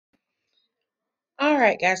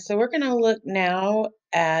right, guys, so we're going to look now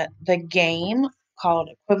at the game called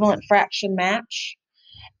Equivalent Fraction Match.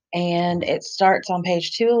 And it starts on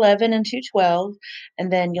page 211 and 212,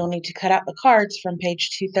 and then you'll need to cut out the cards from page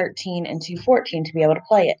 213 and 214 to be able to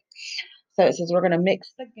play it. So it says we're going to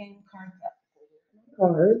mix the game cards up.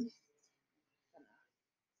 Cards.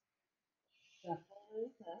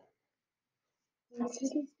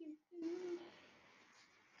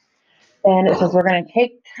 And it says we're going to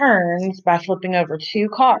take turns by flipping over two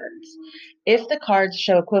cards. If the cards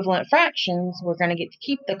show equivalent fractions, we're going to get to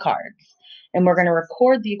keep the cards. And we're going to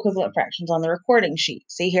record the equivalent fractions on the recording sheet.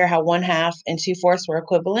 See here how 1/2 and 2/4 were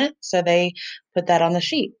equivalent? So they put that on the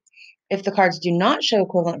sheet. If the cards do not show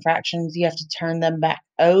equivalent fractions, you have to turn them back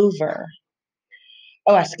over.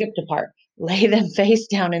 Oh, I skipped a part. Lay them face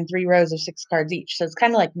down in 3 rows of 6 cards each. So it's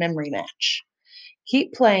kind of like memory match.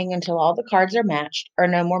 Keep playing until all the cards are matched or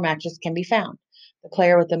no more matches can be found. The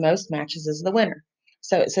player with the most matches is the winner.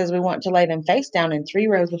 So it says we want to lay them face down in 3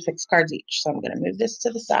 rows of 6 cards each. So I'm going to move this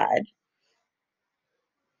to the side.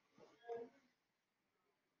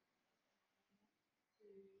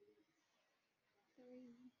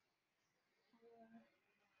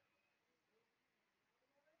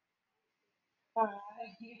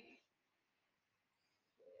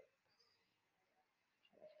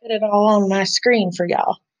 Put it all on my screen for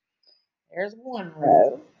y'all. There's 1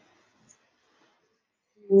 row.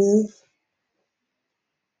 2,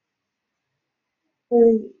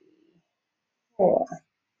 3, 4,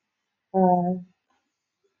 5,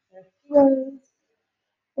 6 rows,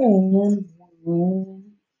 and 1,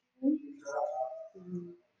 2,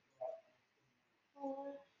 3,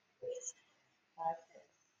 4, 5,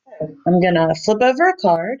 6. I'm going to flip over a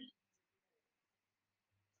card.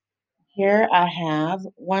 Here I have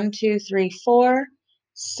 1, 2, 3, 4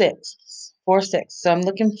 sixths. 4 sixths. So I'm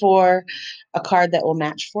looking for a card that will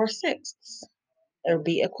match 4 sixths. It will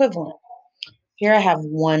be equivalent. Here I have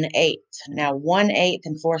 1/8. Now 1/8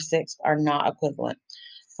 and 4 sixths are not equivalent.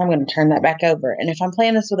 So I'm going to turn that back over. And if I'm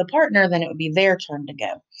playing this with a partner, then it would be their turn to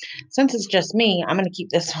go. Since it's just me, I'm going to keep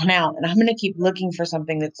this one out. And I'm going to keep looking for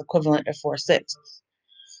something that's equivalent to 4 sixths.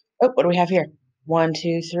 Oh, what do we have here? 1,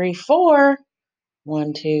 2, 3, 4.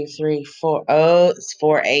 1, 2, 3, 4. Oh, it's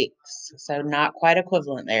 4/8. So not quite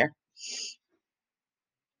equivalent there.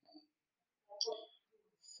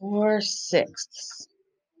 4 sixths.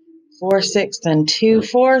 4 sixths and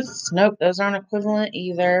 2/4. Nope, those aren't equivalent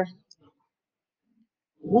either.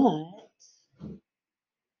 But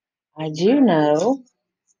I do know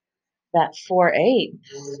that 4/8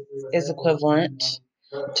 is equivalent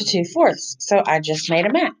to 2/4. So I just made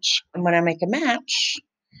a match. And when I make a match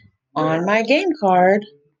on my game card,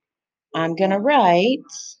 I'm going to write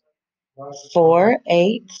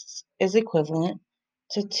 4/8 is equivalent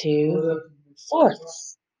to 2/4.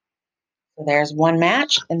 So there's one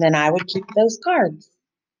match, and then I would keep those cards.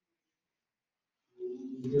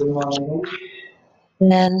 And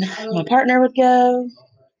then my partner would go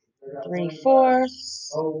 3/4.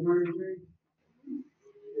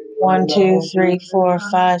 1, 2, 3, 4,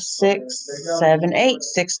 5, 6, 7, 8.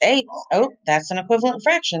 6/8. Oh, that's an equivalent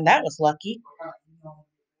fraction. That was lucky.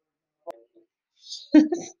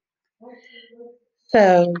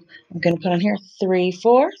 So I'm going to put on here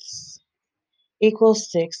 3/4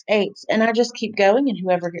 equals 6/8. And I just keep going, and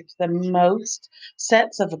whoever gets the most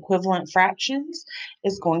sets of equivalent fractions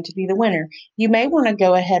is going to be the winner. You may want to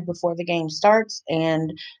go ahead before the game starts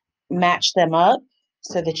and match them up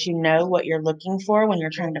so that you know what you're looking for when you're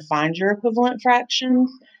trying to find your equivalent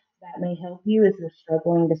fractions. That may help you if you're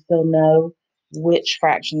struggling to still know which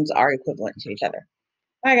fractions are equivalent to each other.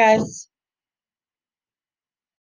 Bye, guys.